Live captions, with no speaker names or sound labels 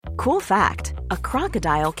Cool fact, a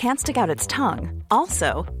crocodile can't stick out its tongue.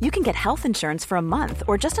 Also, you can get health insurance for a month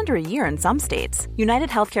or just under a year in some states. United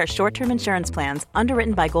Healthcare short-term insurance plans,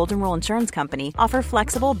 underwritten by Golden Rule Insurance Company, offer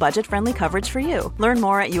flexible, budget-friendly coverage for you. Learn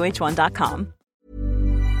more at uh1.com.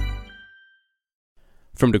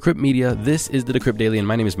 From Decrypt Media, this is the Decrypt Daily, and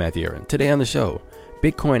my name is Matthew Aaron. Today on the show,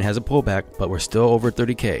 Bitcoin has a pullback, but we're still over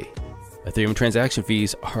 30K. Ethereum transaction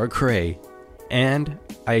fees are cray. And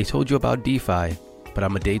I told you about DeFi, but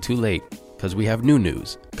I'm a day too late because we have new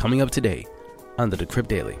news coming up today on the Decrypt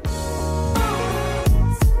Daily.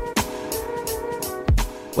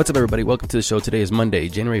 What's up, everybody? Welcome to the show. Today is Monday,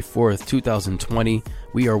 January 4th, 2020.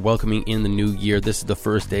 We are welcoming in the new year. This is the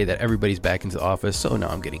first day that everybody's back into the office. So now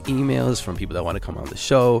I'm getting emails from people that want to come on the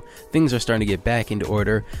show. Things are starting to get back into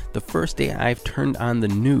order. The first day I've turned on the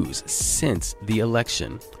news since the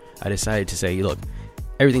election, I decided to say, look,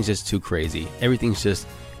 everything's just too crazy. Everything's just,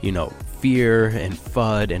 fear and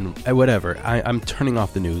FUD and whatever. I'm turning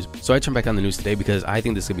off the news. So I turned back on the news today because I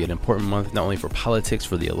think this could be an important month, not only for politics,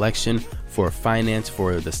 for the election, for finance,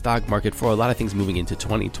 for the stock market, for a lot of things moving into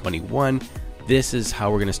 2021. This is how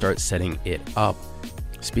we're going to start setting it up.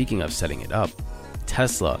 Speaking of setting it up,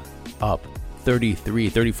 Tesla up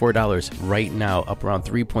 $34 right now, up around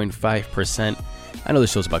 3.5%. I know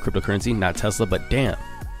this show's about cryptocurrency, not Tesla, but damn,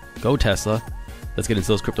 go Tesla. Let's get into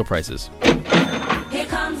those crypto prices. Here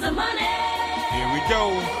comes the money. Here we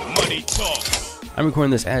go. Money talk. I'm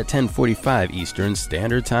recording this at 10:45 Eastern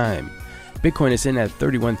Standard Time. Bitcoin is in at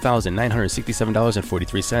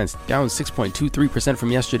 $31,967.43, down 6.23% from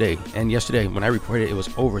yesterday. And yesterday, when I reported it was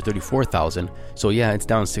over 34,000. So yeah, it's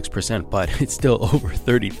down 6%, but it's still over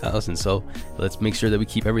 30,000. So let's make sure that we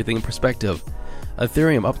keep everything in perspective.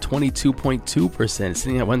 Ethereum up 22.2%,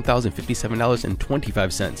 sitting at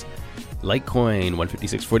 $1,057.25. Litecoin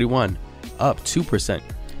 156.41, up 2%.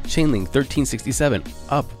 Chainlink 1367,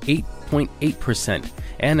 up 8.8%.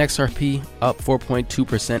 And XRP up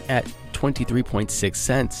 4.2% at 23.6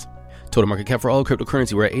 cents. Total market cap for all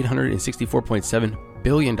cryptocurrency, we're at $864.7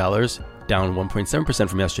 billion, down 1.7%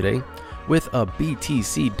 from yesterday, with a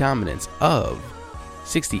BTC dominance of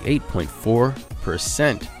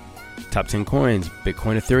 68.4%. Top 10 coins: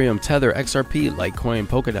 Bitcoin, Ethereum, Tether, XRP, Litecoin,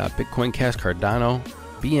 Polkadot, Bitcoin Cash, Cardano,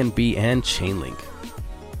 BNB, and Chainlink.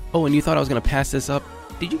 Oh, and you thought I was going to pass this up?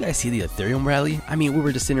 Did you guys see the Ethereum rally? I mean, we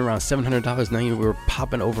were just sitting around $700. Now we were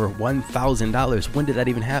popping over $1,000. When did that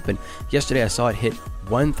even happen? Yesterday, I saw it hit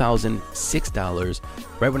 $1,006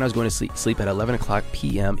 right when I was going to sleep at 11 o'clock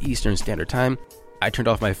p.m. Eastern Standard Time. I turned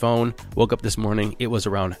off my phone, woke up this morning. It was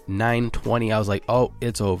around 9:20. I was like, oh,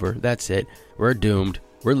 it's over. That's it. We're doomed.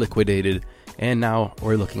 We're liquidated. And now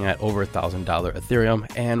we're looking at over $1,000 Ethereum,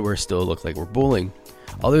 and we're still look like we're bulling.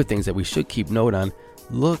 Other things that we should keep note on,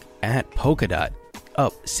 look at Polkadot,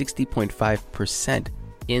 up 60.5%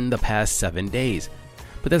 in the past 7 days.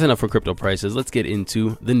 But that's enough for crypto prices. Let's get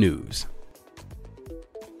into the news.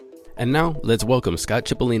 And now let's welcome Scott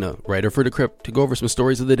Cipollina, writer for Decrypt, to go over some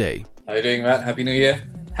stories of the day. How you doing, Matt? Happy New Year.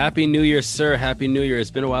 Happy New Year, sir. Happy New Year.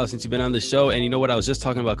 It's been a while since you've been on the show. And you know what? I was just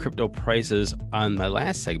talking about crypto prices on my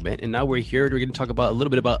last segment. And now we're here. We're going to talk about a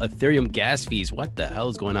little bit about Ethereum gas fees. What the hell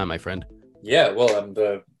is going on, my friend? Yeah, well,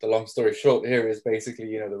 the long story short here is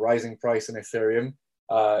basically, the rising price in Ethereum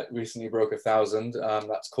recently broke 1,000.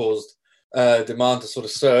 That's caused demand to sort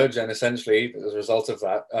of surge. And essentially, as a result of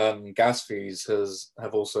that, gas fees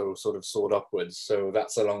have also sort of soared upwards. So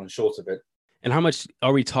that's the long and short of it. And how much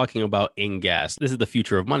are we talking about in gas? This is the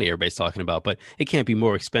future of money everybody's talking about, but it can't be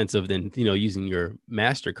more expensive than, using your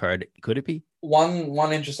MasterCard. Could it be?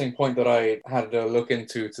 One interesting point that I had a look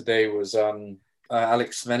into today was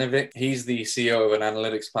Alex Svenovic. He's the CEO of an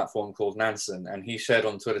analytics platform called Nansen, and he shared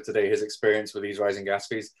on Twitter today his experience with these rising gas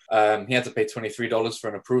fees. He had to pay $23 for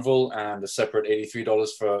an approval and a separate $83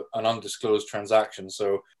 for an undisclosed transaction.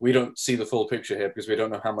 So we don't see the full picture here because we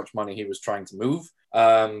don't know how much money he was trying to move.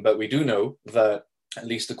 But we do know that, at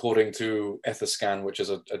least according to Etherscan, which is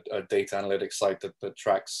a data analytics site that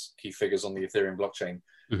tracks key figures on the Ethereum blockchain,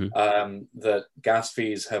 that gas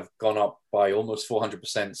fees have gone up by almost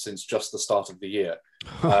 400% since just the start of the year.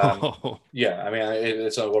 Yeah, I mean,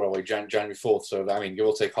 it's January 4th, so I mean, give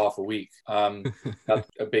or take half a week. That's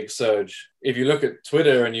a big surge. If you look at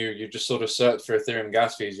Twitter and you just sort of search for Ethereum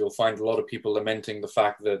gas fees, you'll find a lot of people lamenting the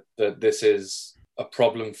fact that this is a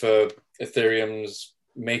problem for Ethereum's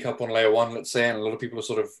makeup on layer one, let's say, and a lot of people are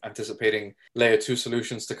sort of anticipating layer two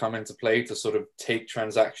solutions to come into play to sort of take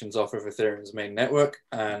transactions off of Ethereum's main network.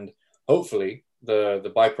 And hopefully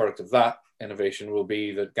the byproduct of that innovation will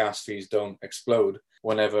be that gas fees don't explode.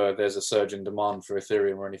 whenever there's a surge in demand for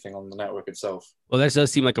Ethereum or anything on the network itself. Well, that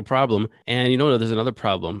does seem like a problem. And there's another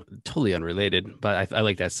problem, totally unrelated, but I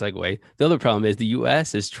like that segue. The other problem is the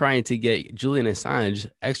U.S. is trying to get Julian Assange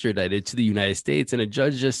extradited to the United States, and a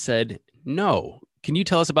judge just said no. Can you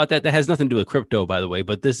tell us about that? That has nothing to do with crypto, by the way,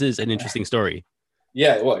 but this is an interesting story.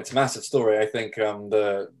 Yeah, well, it's a massive story. I think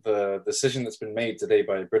the decision that's been made today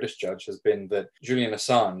by a British judge has been that Julian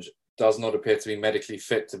Assange does not appear to be medically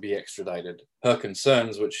fit to be extradited. Her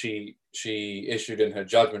concerns, which she issued in her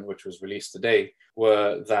judgment, which was released today,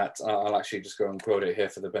 were that, I'll actually just go and quote it here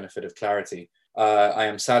for the benefit of clarity. I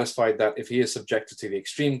am satisfied that if he is subjected to the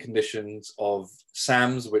extreme conditions of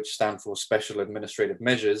SAMs, which stand for Special Administrative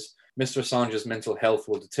Measures, Mr. Assange's mental health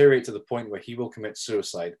will deteriorate to the point where he will commit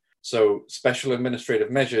suicide. So special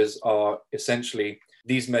administrative measures are essentially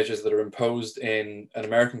these measures that are imposed in an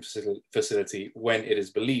American facility when it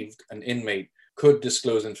is believed an inmate could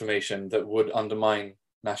disclose information that would undermine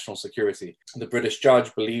national security. The British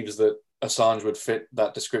judge believes that Assange would fit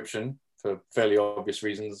that description for fairly obvious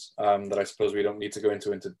reasons that I suppose we don't need to go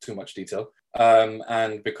into too much detail.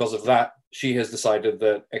 And because of that, she has decided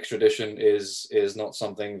that extradition is not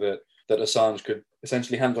something that Assange could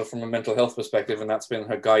essentially handle from a mental health perspective, and that's been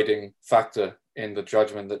her guiding factor in the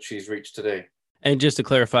judgment that she's reached today. And just to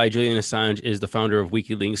clarify, Julian Assange is the founder of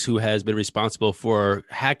WikiLeaks, who has been responsible for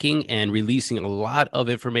hacking and releasing a lot of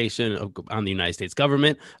information on the United States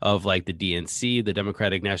government, of like the DNC, the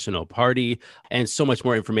Democratic National Party, and so much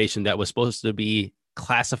more information that was supposed to be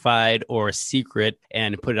classified or secret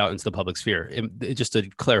and put it out into the public sphere. And just to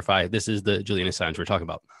clarify, this is the Julian Assange we're talking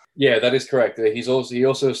about. Yeah, that is correct. He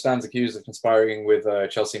also stands accused of conspiring with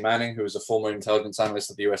Chelsea Manning, who is a former intelligence analyst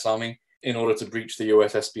of the U.S. Army, in order to breach the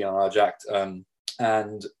U.S. Espionage Act.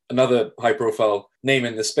 And another high-profile name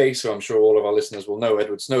in this space, who I'm sure all of our listeners will know,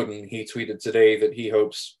 Edward Snowden, he tweeted today that he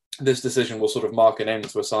hopes this decision will sort of mark an end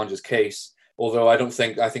to Assange's case. Although I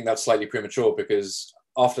think that's slightly premature, because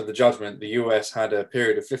after the judgment, the US had a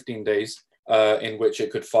period of 15 days in which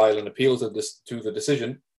it could file an appeal to the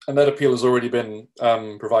decision, and that appeal has already been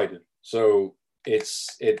provided. So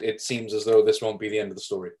it seems as though this won't be the end of the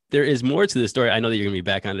story. There is more to the story. I know that you're going to be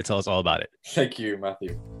back on to tell us all about it. Thank you,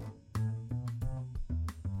 Matthew.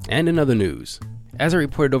 And in other news, as I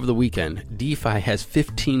reported over the weekend, DeFi has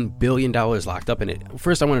 $15 billion locked up in it.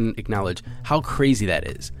 First, I want to acknowledge how crazy that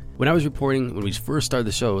is. When I was reporting, when we first started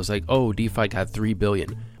the show, it was like, oh, DeFi got $3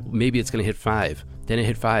 billion. Maybe it's going to hit 5. Then it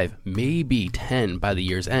hit 5, maybe 10 by the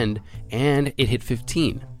year's end, and it hit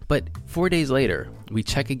 15. But 4 days later, we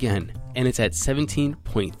check again, and it's at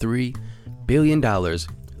 $17.3 billion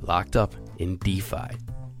locked up in DeFi.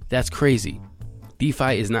 That's crazy.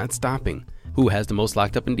 DeFi is not stopping. Who has the most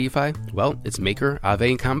locked up in DeFi? Well, it's Maker, Aave,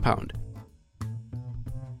 and Compound.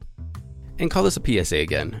 And call this a PSA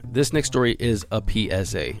again. This next story is a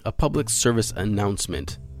PSA, a public service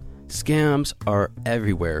announcement. Scams are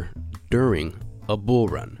everywhere during a bull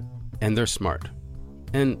run, and they're smart.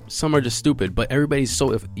 And some are just stupid, but everybody's so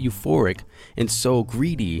euphoric and so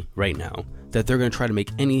greedy right now that they're going to try to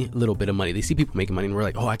make any little bit of money. They see people making money and we're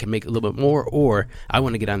like, oh, I can make a little bit more, or I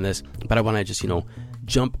want to get on this, but I want to just,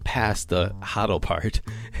 jump past the hodl part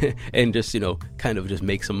and just, kind of just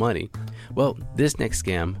make some money. Well, this next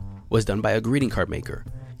scam was done by a greeting card maker.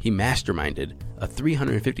 He masterminded a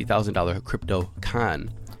 $350,000 crypto con.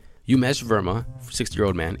 Umesh Verma,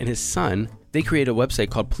 60-year-old man, and his son, they created a website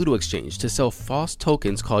called Pluto Exchange to sell false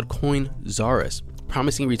tokens called CoinZaurus,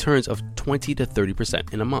 promising returns of 20 to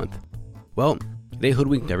 30% in a month. Well, they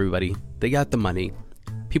hoodwinked everybody. They got the money.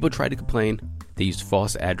 People tried to complain. They used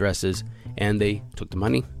false addresses, and they took the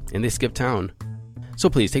money, and they skipped town. So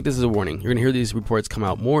please take this as a warning. You're going to hear these reports come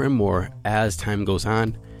out more and more as time goes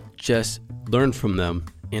on. Just learn from them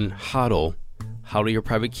and hodl your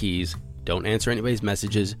private keys. Don't answer anybody's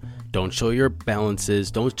messages. Don't show your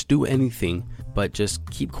balances. Don't do anything, but just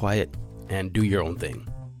keep quiet and do your own thing.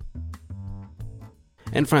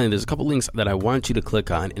 And finally, there's a couple links that I want you to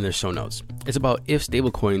click on in the show notes. It's about if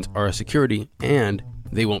stablecoins are a security, and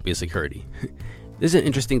they won't be a security. This is an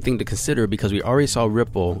interesting thing to consider because we already saw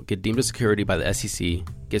Ripple get deemed a security by the SEC,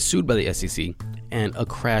 get sued by the SEC, and a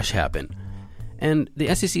crash happen. And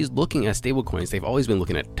the SEC is looking at stablecoins. They've always been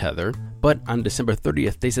looking at Tether, but on December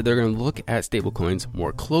 30th, they said they're going to look at stablecoins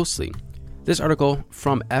more closely. This article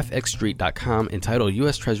from fxstreet.com entitled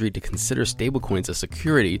U.S. Treasury to Consider Stablecoins a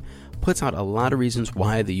Security puts out a lot of reasons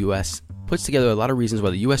why the U.S. puts together a lot of reasons why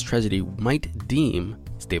the U.S. Treasury might deem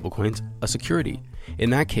stablecoins a security. In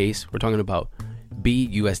that case, we're talking about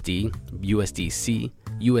BUSD, USDC,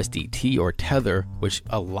 USDT, or Tether, which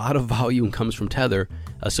a lot of volume comes from Tether.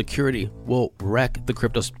 A security will wreck the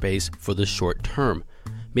crypto space for the short term,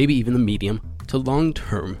 maybe even the medium to long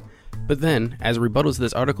term. But then, as a rebuttal to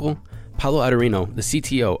this article, Paulo Arduino, the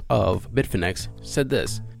CTO of Bitfinex, said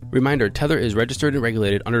this: "Reminder, Tether is registered and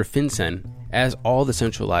regulated under FinCEN as all the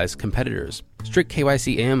centralized competitors. Strict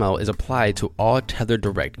KYC AML is applied to all Tether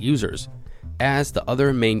Direct users, as the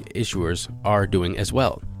other main issuers are doing as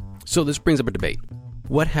well." So this brings up a debate.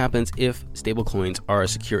 What happens if stablecoins are a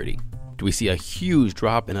security? Do we see a huge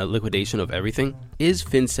drop in a liquidation of everything? Is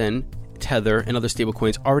FinCEN, Tether, and other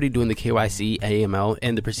stablecoins already doing the KYC, AML,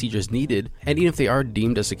 and the procedures needed? And even if they are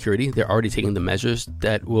deemed a security, they're already taking the measures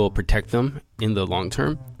that will protect them in the long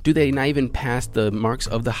term? Do they not even pass the marks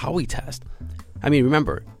of the Howey test? I mean,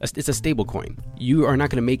 remember, it's a stablecoin. You are not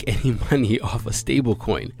going to make any money off a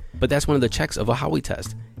stablecoin. But that's one of the checks of a Howey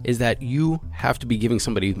test, is that you have to be giving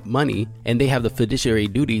somebody money and they have the fiduciary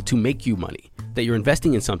duty to make you money, that you're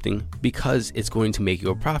investing in something because it's going to make you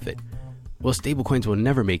a profit. Well, stablecoins will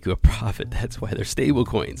never make you a profit. That's why they're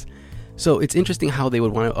stablecoins. So it's interesting how they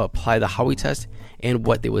would want to apply the Howey test and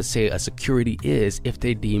what they would say a security is if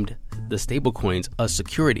they deemed the stablecoins a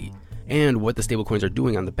security, and what the stablecoins are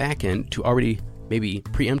doing on the back end to already maybe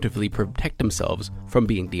preemptively protect themselves from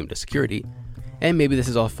being deemed a security. And maybe this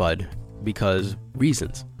is all FUD because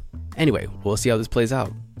reasons. Anyway, we'll see how this plays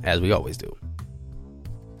out, as we always do.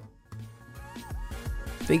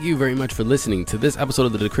 Thank you very much for listening to this episode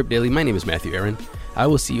of the Decrypt Daily. My name is Matthew Aaron. I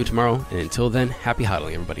will see you tomorrow, and until then, happy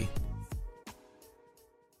hodling, everybody.